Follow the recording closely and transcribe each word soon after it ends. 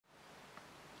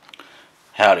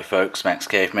Howdy folks, Max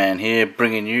Caveman here,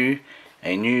 bringing you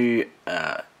a new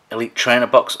Elite Trainer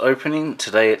box opening.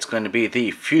 Today it's going to be the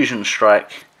Fusion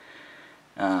Strike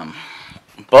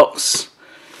box.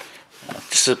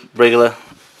 Just a regular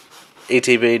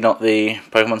ETB, not the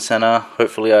Pokemon Center.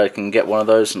 Hopefully I can get one of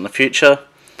those in the future.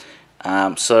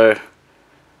 So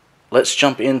let's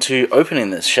jump into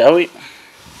opening this, shall we?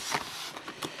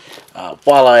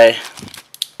 While I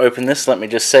open this, let me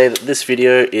just say that this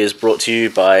video is brought to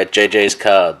you by JJ's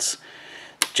Cards.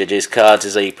 JJ's Cards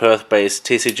is a Perth-based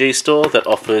TCG store that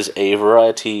offers a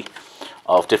variety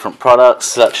of different products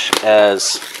such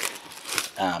as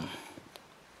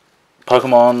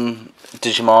Pokemon,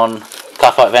 Digimon,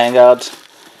 Cardfight Vanguard,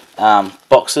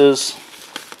 boxes,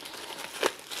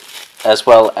 as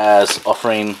well as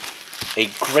offering a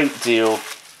great deal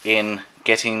in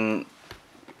getting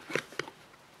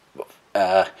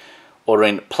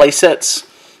ordering playsets.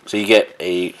 So you get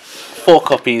 4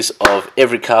 copies of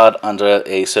every card under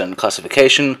a certain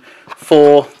classification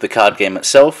for the card game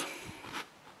itself,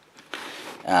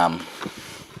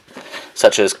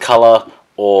 such as color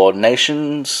or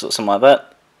nations, or something like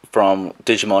that, from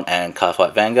Digimon and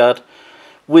Cardfight Vanguard,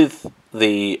 with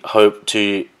the hope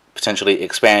to potentially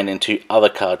expand into other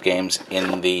card games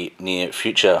in the near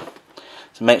future.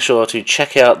 So make sure to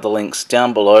check out the links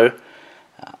down below.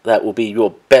 That will be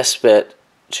your best bet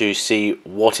to see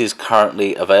what is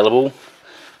currently available.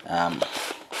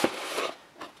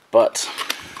 But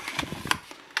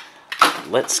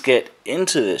let's get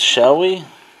into this, shall we?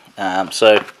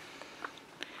 So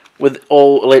with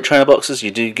all Elite Trainer boxes,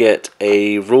 you do get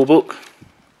a rulebook.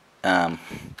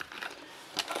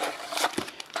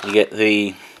 You get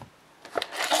the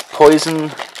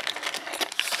poison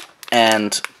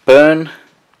and burn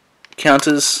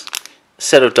counters,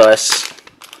 set of dice,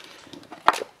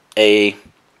 a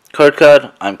code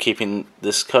card. I'm keeping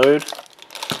this code.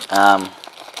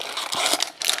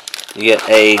 You get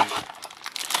a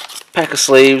pack of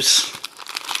sleeves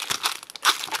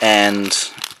and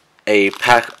a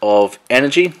pack of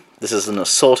energy. This is an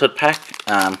assorted pack,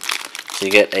 so you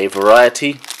get a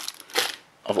variety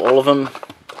of all of them.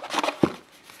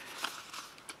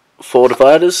 4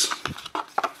 dividers.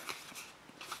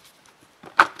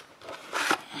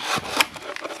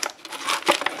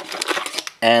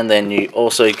 And then you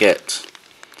also get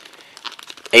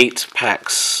 8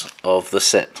 packs of the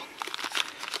set.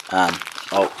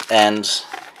 And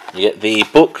you get the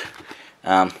book.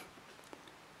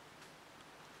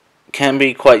 Can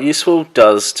be quite useful.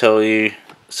 Does tell you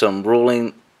some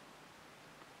ruling,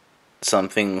 some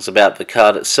things about the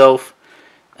card itself.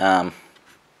 And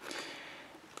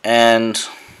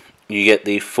you get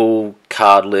the full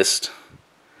card list.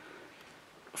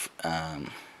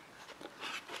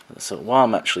 So while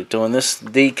I'm actually doing this,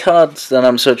 the cards that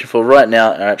I'm searching for right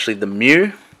now are actually the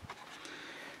Mew,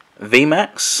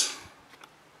 VMAX,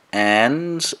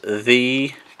 and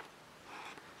the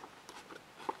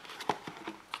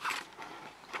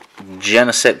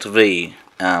Genesect V.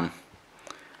 I've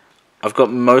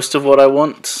got most of what I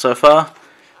want so far.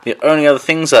 The only other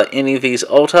things are any of these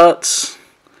alt arts.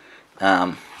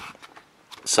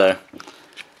 So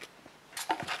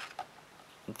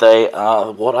they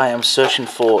are what I am searching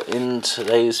for in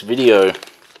today's video.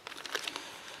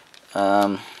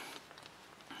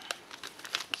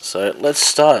 So let's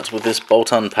start with this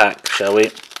bolt-on pack, shall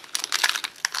we?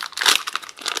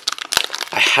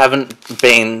 I haven't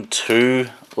been too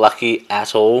lucky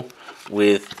at all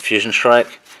with Fusion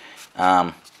Strike,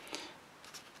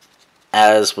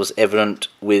 as was evident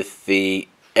with the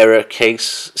Error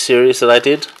Case series that I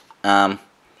did. I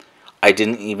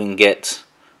didn't even get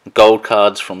gold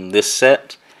cards from this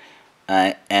set,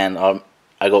 and I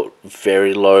got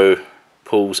very low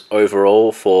pulls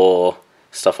overall for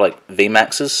stuff like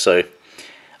VMAXs, so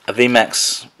a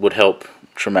VMAX would help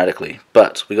dramatically.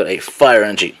 But we got a Fire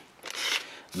Energy,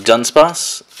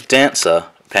 Dunsparce, Dancer,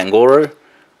 Pangoro,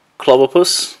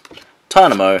 Clobbopus,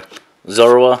 Tynamo,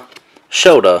 Zorua,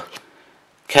 Shelter,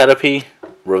 Caterpie,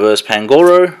 Reverse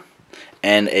Pangoro,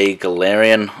 and a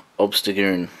Galarian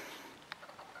Obstagoon.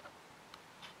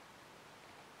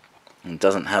 It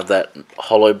doesn't have that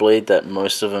hollow bleed that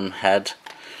most of them had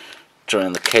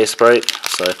during the case break,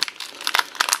 so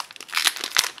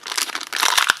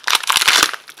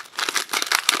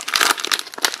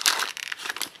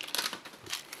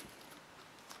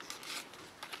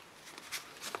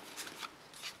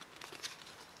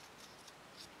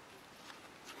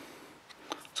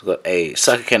we've got a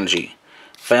Psychic Energy,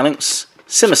 Phalanx,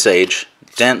 Simisage,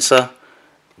 Dancer,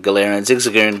 Galarian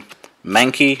Zigzagoon,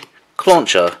 Mankey,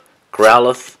 Clauncher,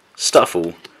 Growlithe,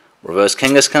 Stuffle, Reverse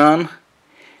Kangaskhan,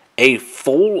 a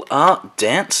Full Art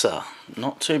Dancer.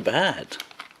 Not too bad.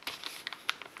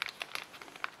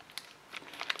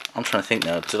 I'm trying to think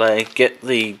now. Did I get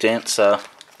the Dancer?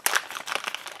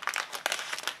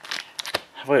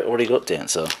 Have I already got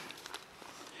Dancer?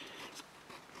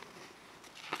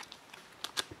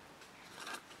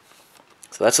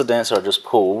 So that's the Dancer I just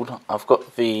pulled. I've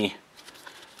got the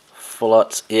Full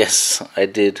Art. Yes, I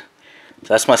did.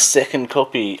 So that's my second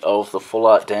copy of the Full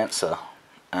Art Dancer.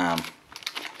 Not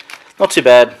too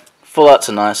bad. Full Arts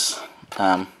are nice.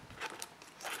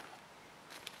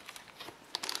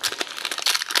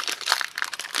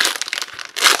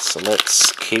 So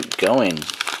let's keep going.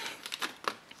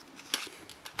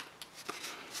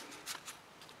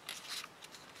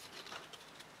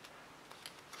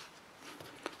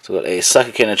 So we've got a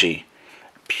Psychic Energy,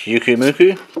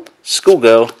 Pyukumuku,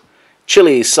 Schoolgirl,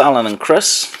 Chili, Silent and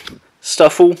Chris,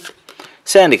 Stuffle,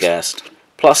 Sandygast,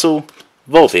 Plusle,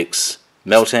 Vulpix,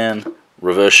 Meltan,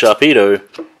 Reverse Sharpedo,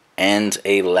 and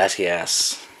a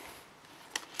Latias.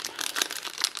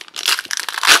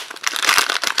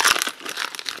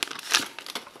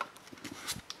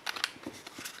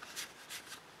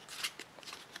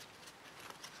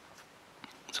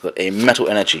 So we've got a Metal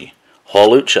Energy,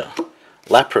 Hawlucha,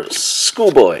 Lapras,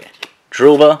 Schoolboy,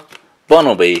 Drillbur,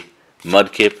 Bunnelby,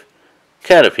 Mudkip,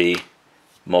 Caterpie,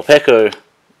 Morpeko,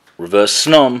 Reverse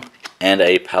Snom, and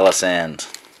a Palisand.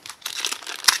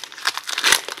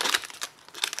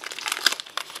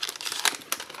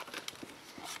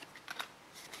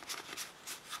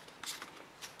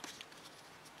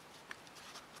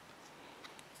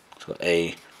 So got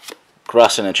a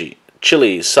Grass Energy,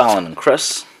 Chili, Silent and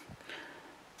Cress,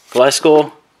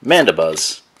 Gliscor,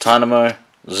 Mandibuzz, Tynamo,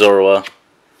 Zorua,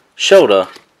 Shelter,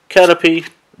 Caterpie,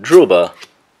 Drillbur,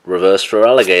 Reverse for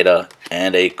Alligator,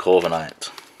 and a Corviknight.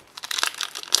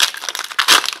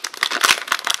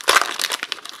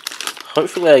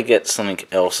 Hopefully I get something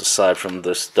else aside from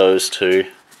those two.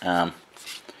 I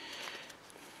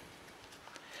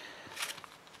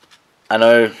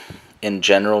know in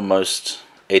general most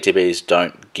ETBs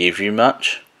don't give you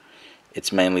much.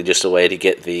 It's mainly just a way to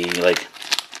get the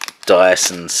dice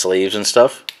and sleeves and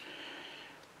stuff.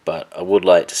 But I would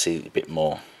like to see a bit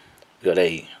more. We've got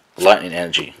a Lightning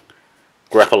Energy,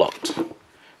 Grappaloct,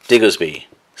 Diggersby,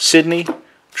 Sydney,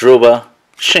 Drillbur,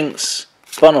 Shinx,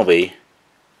 Bunnelby,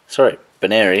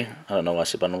 Baneri, I don't know why I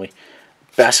said Bunnelby,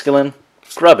 Basculin,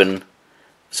 Grubbin,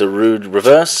 Zarude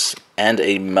Reverse, and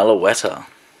a Meloetta.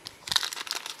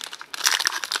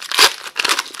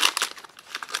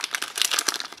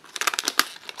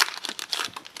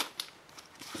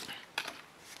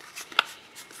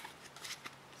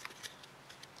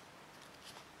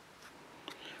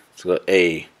 So we've got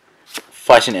a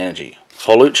Fighting Energy,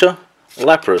 Hawlucha,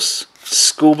 Lapras,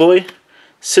 Schoolboy,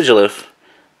 Sigilyph,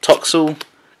 Toxel,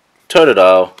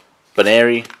 Totodile,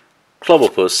 Baneri,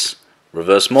 Clobbopus,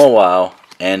 Reverse Mawile,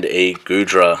 and a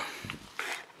Goodra.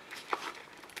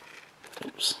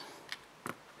 Oops.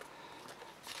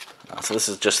 So this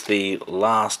is just the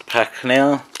last pack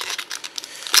now.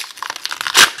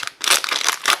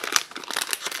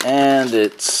 And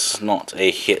it's not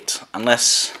a hit,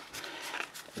 unless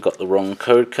I got the wrong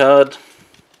code card.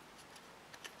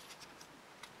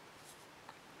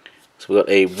 So we've got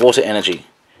a Water Energy,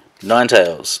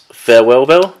 Ninetales, Farewell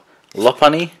Bell,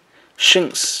 Lopunny,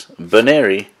 Shinx,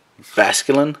 Baneri,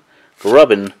 Basculin,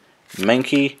 Grubbin,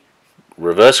 Mankey,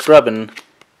 Reverse Grubbin,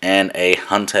 and a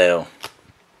Huntail.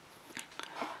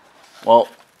 Well,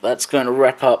 that's going to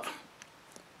wrap up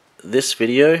this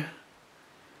video.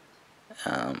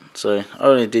 So I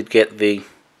only did get the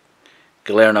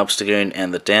Galarian Obstagoon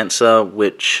and the Dancer,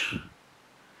 which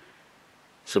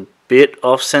is a bit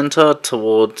off center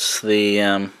towards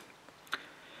the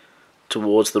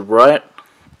right.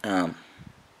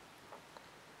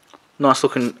 Nice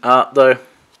looking art though.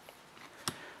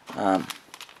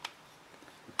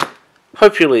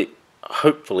 Hopefully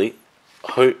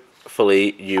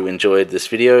you enjoyed this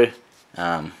video.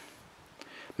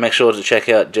 Make sure to check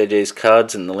out JJ's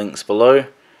cards in the links below.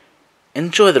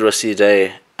 Enjoy the rest of your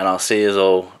day, and I'll see you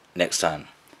all next time.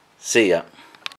 See ya.